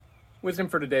Wisdom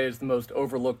for today is the most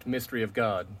overlooked mystery of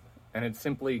God, and it's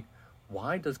simply,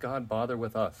 why does God bother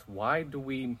with us? Why do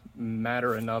we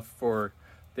matter enough for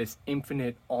this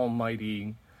infinite,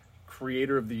 almighty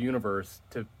creator of the universe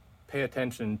to pay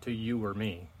attention to you or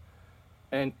me?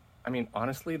 And I mean,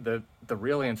 honestly, the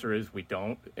real answer is we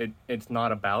don't. It's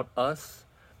not about us.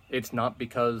 It's not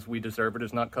because we deserve it.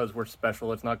 It's not because we're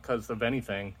special. It's not because of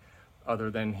anything other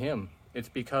than him. It's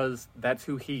because that's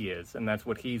who he is, and that's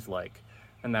what he's like,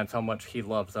 and that's how much he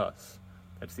loves us.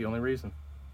 That's the only reason.